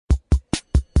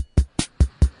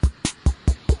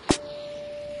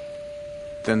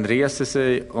Den reser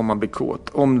sig om man blir kåt.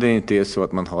 Om det inte är så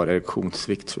att man har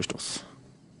erektionssvikt förstås.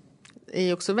 Det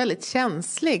är också väldigt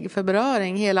känslig för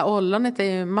beröring. Hela ollonet är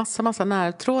ju massa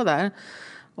nervtrådar.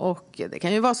 Och det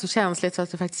kan ju vara så känsligt så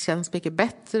att det faktiskt känns mycket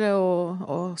bättre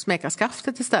att smeka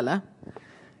skaftet istället.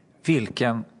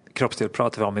 Vilken kroppsdel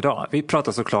pratar vi om idag? Vi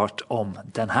pratar såklart om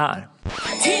den här.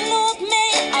 Tillåt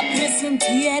mig att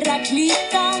presentera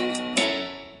klittan.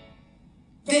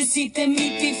 Det sitter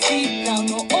mitt i fittan.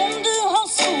 Och om du har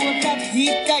svårt att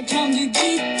hitta kan du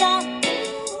titta.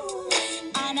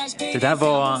 Det där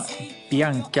var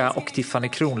Bianca och Tiffany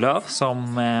Kronlöf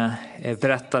som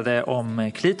berättade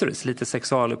om klitoris, lite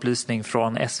sexualupplysning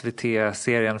från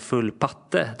SVT-serien Full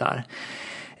patte där.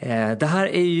 Det här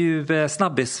är ju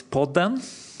Snabbispodden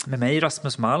med mig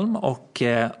Rasmus Malm och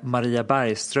Maria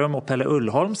Bergström och Pelle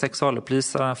Ullholm,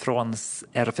 sexualupplysarna från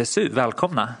RFSU.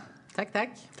 Välkomna. Tack.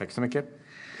 Tack så mycket.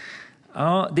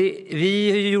 Ja,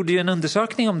 vi gjorde ju en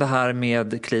undersökning om det här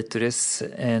med klitoris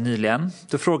nyligen.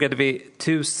 Då frågade vi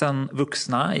 1000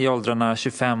 vuxna i åldrarna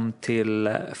 25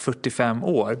 till 45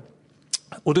 år.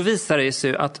 Och då visade det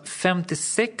sig att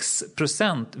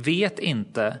 56% vet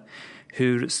inte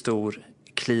hur stor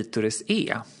klitoris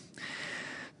är.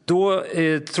 Då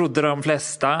trodde de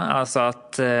flesta alltså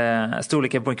att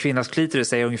storleken på en kvinnas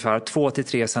klitoris är ungefär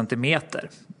 2-3 centimeter.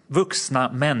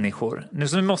 Vuxna människor.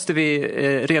 Nu måste vi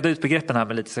reda ut begreppen här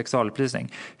med lite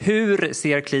sexualupplysning. Hur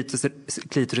ser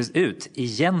klitoris ut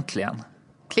egentligen?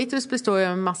 Klitoris består ju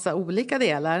av en massa olika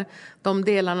delar. De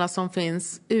delarna som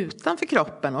finns utanför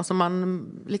kroppen och som man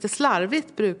lite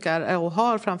slarvigt brukar och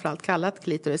har framförallt kallat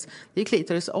klitoris. Det är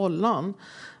klitoris ollon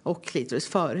och klitoris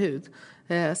förhud.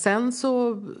 Sen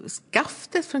så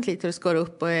skaftet från klitoris går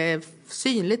upp och är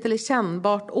synligt eller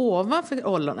kännbart ovanför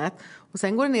ollonet. Och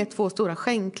sen går det ner 2 stora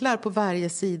skänklar på varje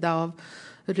sida av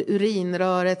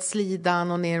urinröret,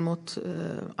 slidan och ner mot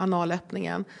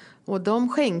analöppningen. Och de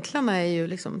skänklarna är ju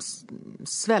liksom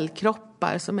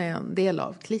svällkroppar som är en del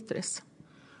av klitoris.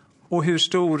 Och hur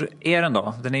stor är den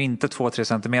då? Den är inte 2-3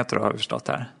 centimeter har vi förstått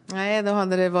här. Nej, då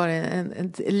hade det varit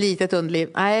ett litet underliv.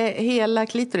 Nej, hela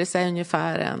klitoris är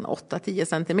ungefär en 8-10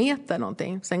 centimeter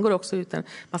någonting. Sen går det också ut en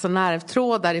massa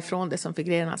nervtrådar ifrån det som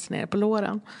förgrenas ner på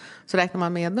låren. Så räknar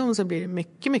man med dem så blir det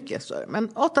mycket större. Men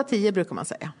 8-10 brukar man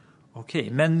säga. Okej,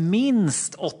 men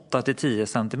minst 8-10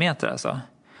 centimeter alltså.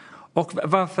 Och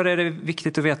varför är det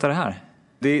viktigt att veta det här?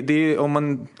 Det är, om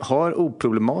man har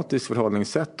oproblematiskt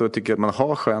förhållningssätt och tycker att man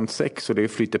har skönt sex och det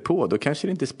flyter på, då kanske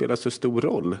det inte spelar så stor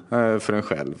roll för en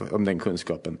själv om den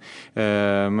kunskapen.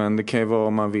 Men det kan ju vara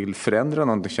om man vill förändra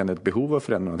någonting, känner ett behov av att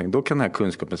förändra någonting, då kan den här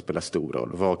kunskapen spela stor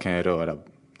roll. Vad kan jag röra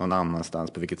någon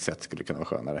annanstans, på vilket sätt skulle det kunna vara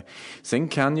skönare? Sen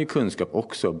kan ju kunskap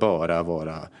också bara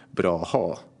vara bra att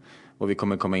ha. Och vi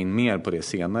kommer komma in mer på det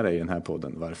senare i den här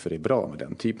podden, varför det är bra med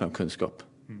den typen av kunskap.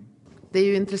 Det är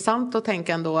ju intressant att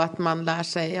tänka ändå att man lär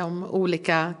sig om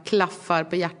olika klaffar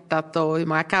på hjärtat och hur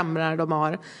många kamrar de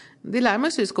har. Det lär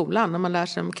man sig i skolan när man lär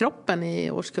sig om kroppen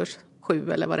i årskurs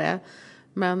 7 eller vad det är.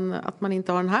 Men att man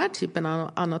inte har den här typen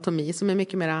av anatomi som är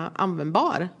mycket mer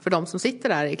användbar för de som sitter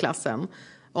där i klassen.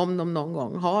 Om de någon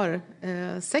gång har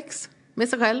sex med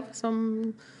sig själv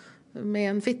som med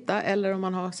en fitta eller om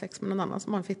man har sex med någon annan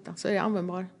som har en fitta, så är det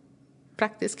användbar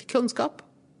praktisk kunskap.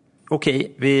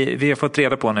 Okej, vi har fått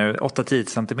reda på nu 8-10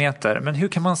 centimeter. Men hur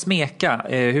kan man smeka?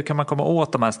 Hur kan man komma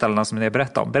åt de här ställena som ni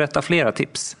berättar om? Berätta flera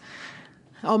tips.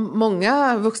 Ja,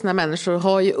 många vuxna människor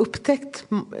har ju upptäckt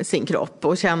sin kropp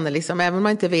och känner liksom, även om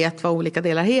man inte vet vad olika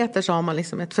delar heter, så har man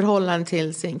liksom ett förhållande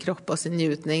till sin kropp och sin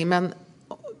njutning. Men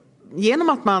genom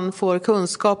att man får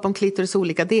kunskap om klitoris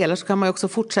olika delar så kan man också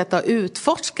fortsätta att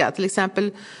utforska. Till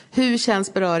exempel, hur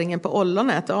känns beröringen på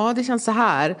ollonet? Ja, det känns så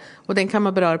här. Och den kan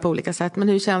man beröra på olika sätt. Men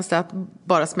hur känns det att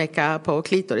bara smeka på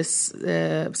klitoris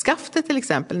skaftet till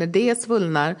exempel, när det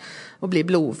svullnar och blir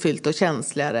blodfyllt och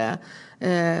känsligare?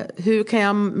 Hur kan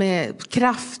jag med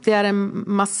kraftigare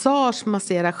massage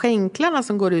massera skänklarna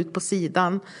som går ut på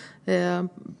sidan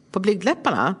på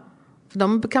blygdläpparna? För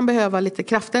de kan behöva lite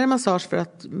kraftigare massage för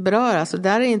att beröra. Så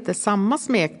där är inte samma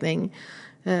smekning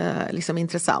liksom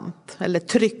intressant. Eller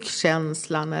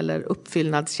tryckkänslan eller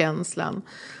uppfyllnadskänslan.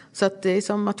 Så att det är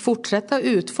som att fortsätta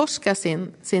utforska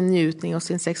sin njutning och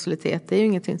sin sexualitet. Det är ju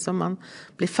ingenting som man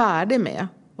blir färdig med.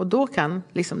 Och då kan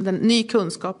liksom den ny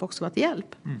kunskap också vara till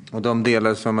hjälp. Och de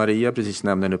delar som Maria precis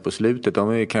nämnde nu på slutet,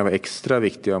 de kan vara extra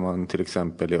viktiga om man till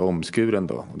exempel är omskuren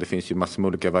då. Och det finns ju massor med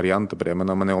olika varianter på det. Men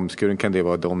om man är omskuren kan det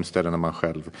vara de ställena man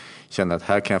själv känner att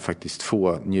här kan jag faktiskt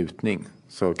få njutning.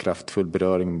 Så kraftfull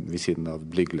beröring vid sidan av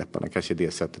blygdläpparna kanske är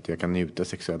det sättet jag kan njuta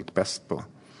sexuellt bäst på.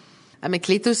 Ja, men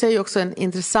klitoris är ju också en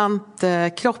intressant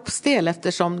kroppsdel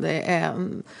eftersom det är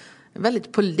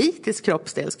väldigt politisk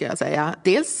kroppsdel skulle jag säga.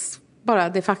 Dels bara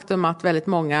det faktum att väldigt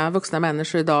många vuxna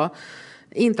människor idag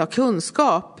inte har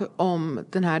kunskap om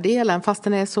den här delen, fast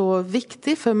den är så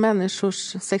viktig för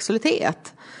människors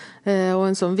sexualitet och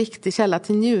en så viktig källa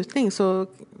till njutning, så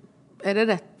är det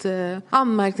rätt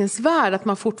anmärkningsvärt att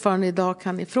man fortfarande idag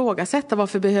kan ifrågasätta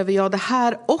varför behöver jag det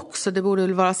här också? Det borde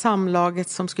väl vara samlaget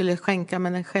som skulle skänka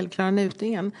mig den självklara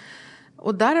njutningen.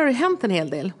 Och där har det hänt en hel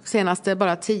del senaste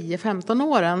bara 10-15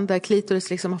 åren, där klitoris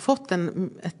liksom har fått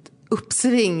ett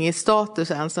uppsving i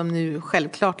statusen som nu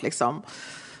självklart liksom,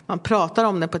 man pratar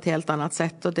om det på ett helt annat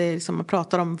sätt, och det är liksom, man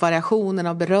pratar om variationen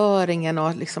av beröringen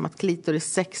och liksom att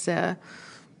klitorissex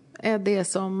är det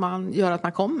som man gör att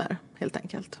man kommer helt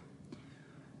enkelt.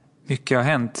 Mycket har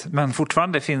hänt, men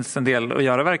fortfarande finns en del att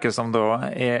göra, verkar som då,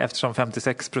 eftersom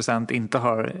 56% inte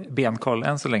har benkoll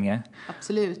än så länge.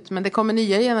 Absolut, men det kommer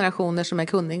nya generationer som är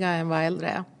kunniga än vad äldre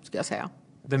är, ska jag säga.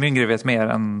 De yngre vet mer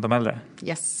än de äldre?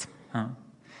 Yes. Ja.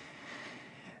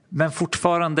 Men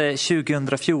fortfarande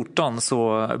 2014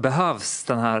 så behövs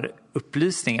den här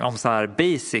upplysningen om så här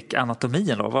basic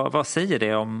anatomin då. Vad säger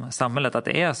det om samhället att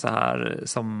det är så här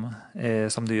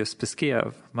som du just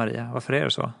beskrev, Maria? Varför är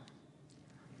det så?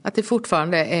 Att det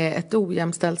fortfarande är ett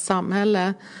ojämställt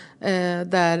samhälle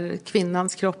där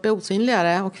kvinnans kropp är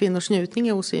osynligare och kvinnors njutning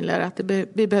är osynligare. Att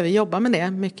vi behöver jobba med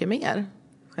det mycket mer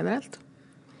generellt.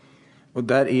 Och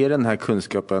där är den här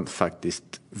kunskapen faktiskt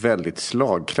väldigt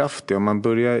slagkraftig. Om man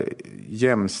börjar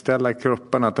jämställa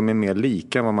kropparna, att de är mer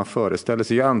lika än vad man föreställer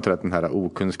sig. Jag antar att den här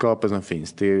okunskapen som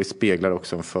finns, det speglar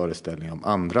också en föreställning om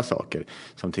andra saker.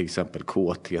 Som till exempel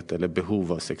kåthet eller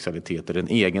behov av sexualitet eller en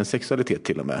egen sexualitet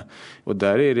till och med. Och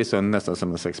där är det så nästan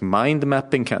som en slags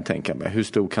mindmapping, kan jag tänka mig. Hur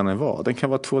stor kan den vara? Den kan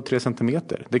vara 2-3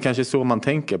 centimeter. Det är kanske så man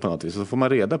tänker på något vis. Så får man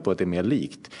reda på att det är mer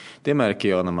likt. Det märker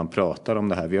jag när man pratar om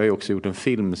det här. Vi har ju också gjort en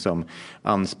film som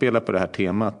anspelar på det här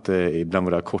temat bland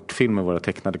våra kortfilmer, våra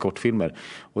tecknade kortfilmer.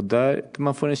 Och där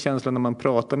man får en känsla när man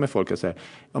pratar med folk att säga,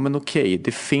 ja men okej,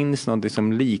 det finns något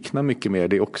som liknar mycket mer.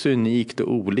 Det är också unikt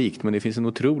och olikt, men det finns en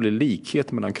otrolig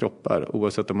likhet mellan kroppar.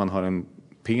 Oavsett om man har en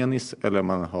penis eller om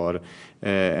man har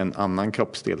en annan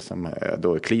kroppsdel som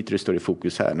då klitoris står i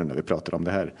fokus här nu när vi pratar om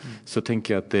det här. Så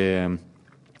tänker jag att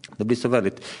det blir så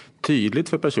väldigt tydligt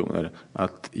för personer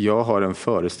att jag har en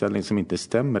föreställning som inte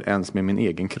stämmer ens med min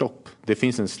egen kropp. Det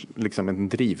finns en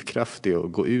drivkraft i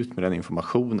att gå ut med den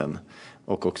informationen,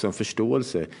 och också en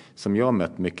förståelse som jag har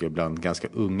mött mycket bland ganska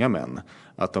unga män,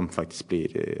 att de faktiskt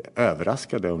blir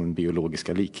överraskade av den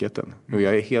biologiska likheten. Och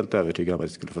jag är helt övertygad om att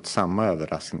jag skulle fått samma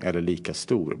överraskning eller lika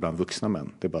stor bland vuxna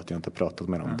män. Det är bara att jag inte har pratat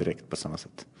med dem direkt på samma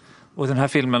sätt. Och den här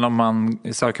filmen, om man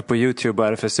söker på YouTube och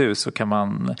RFSU så kan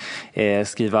man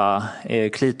skriva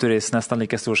klitoris nästan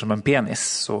lika stor som en penis,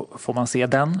 så får man se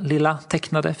den lilla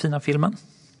tecknade fina filmen.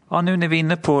 Ja, nu när vi är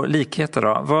inne på likheter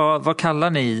då, vad kallar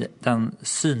ni den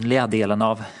synliga delen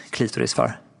av klitoris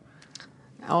för?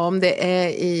 Ja, om det är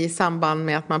i samband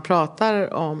med att man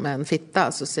pratar om en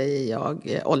fitta så säger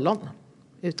jag ollon,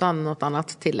 utan något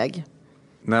annat tillägg.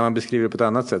 När man beskriver det på ett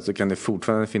annat sätt så kan det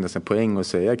fortfarande finnas en poäng att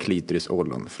säga klitoris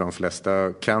ollon. För de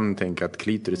flesta kan tänka att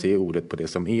klitoris är ordet på det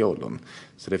som är ollon.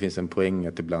 Så det finns en poäng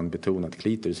att ibland betona att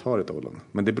klitoris har ett ollon.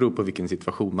 Men det beror på vilken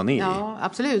situation man är i. Ja,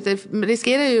 absolut. Det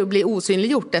riskerar ju att bli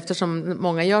osynliggjort eftersom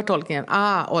många gör tolkningen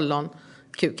ollon,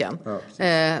 kuken.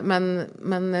 Ja,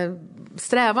 men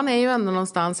strävan är ju ändå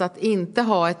någonstans att inte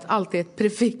ha alltid ett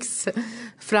prefix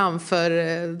framför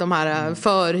de här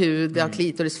förhud,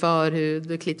 klitoris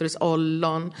förhud, klitoris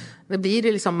ollon. Det blir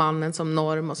det liksom mannen som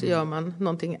norm, och så gör man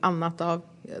någonting annat av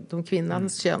de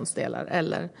kvinnans könsdelar,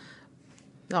 eller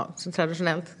som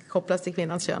traditionellt kopplas till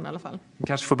kvinnans kön i alla fall. Vi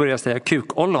kanske får börja säga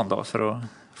kukollon då för att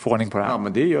få ordning på det här. Ja,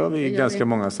 men det gör vi i ganska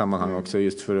många sammanhang också,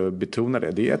 just för att betona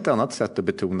det. Det är ett annat sätt att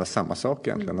betona samma sak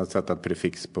egentligen, att sätta ett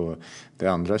prefix på det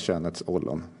andra könets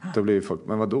ollon. Då blir folk,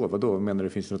 men vadå? Menar du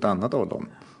finns det något annat ollon?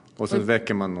 Och så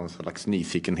väcker man någon slags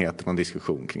nyfikenhet, någon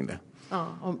diskussion kring det. Ja,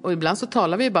 och ibland så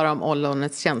talar vi bara om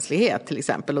ollonets känslighet till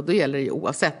exempel, och då gäller det ju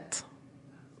oavsett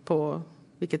på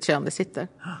vilket kön det sitter.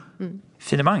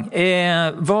 Finemang.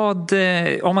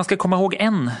 Om man ska komma ihåg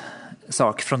en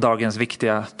sak från dagens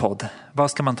viktiga podd,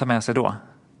 vad ska man ta med sig då?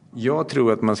 Jag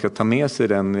tror att man ska ta med sig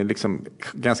den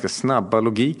ganska snabba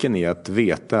logiken i att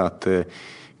veta att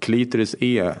klitoris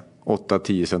är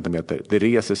 8-10 centimeter. Det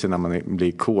reser sig när man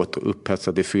blir kåt och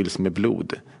upphetsad, det fylls med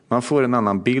blod. Man får en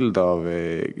annan bild av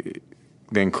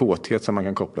den kåthet som man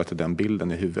kan koppla till den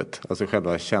bilden i huvudet. Alltså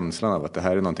själva känslan av att det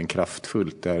här är någonting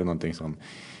kraftfullt, det här är någonting som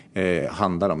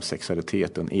handlar om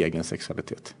sexualitet och en egen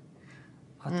sexualitet.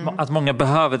 Att många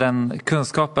behöver den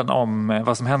kunskapen om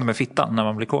vad som händer med fittan när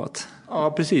man blir kåt.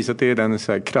 Ja, precis. Att det är den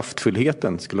så här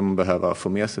kraftfullheten skulle man behöva få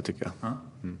med sig, tycker jag.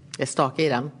 Det är stake i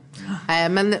den.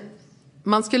 Men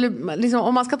man skulle, liksom,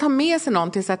 om man ska ta med sig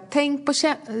någonting, så här, tänk på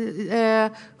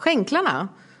skänklarna.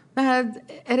 Den här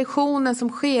erektionen som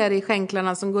sker i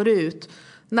skänklarna som går ut.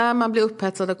 När man blir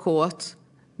upphetsad och kåt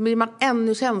blir man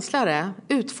ännu känsligare.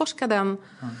 Utforska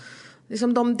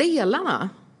liksom de delarna.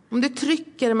 Om du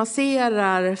trycker,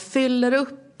 masserar, fyller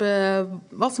upp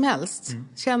vad som helst.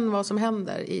 Känn vad som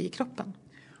händer i kroppen.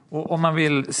 Och om man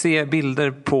vill se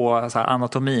bilder på så här,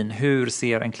 anatomin, hur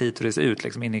ser en klitoris ut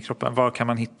liksom, inne i kroppen? Var kan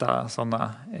man hitta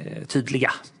sådana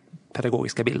tydliga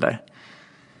pedagogiska bilder?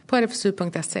 På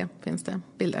rfsu.se finns det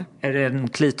bilder. Är det en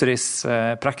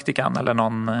klitorispraktikan eller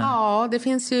någon? Ja, det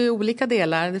finns ju olika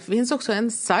delar. Det finns också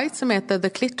en sajt som heter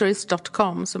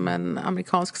theclitoris.com som är en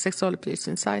amerikansk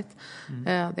sexualupplysningssajt.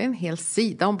 Det är en hel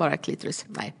sida om bara klitoris.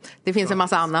 Nej, det finns en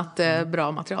massa annat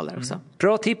bra material där också.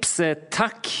 Bra tips.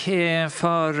 Tack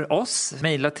för oss.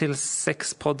 Maila till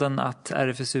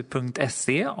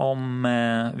sexpodden@rfsu.se om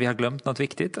vi har glömt något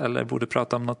viktigt eller borde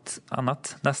prata om något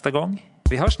annat nästa gång.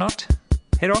 Vi hörs snart.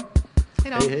 Hej då!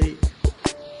 Hej, hej.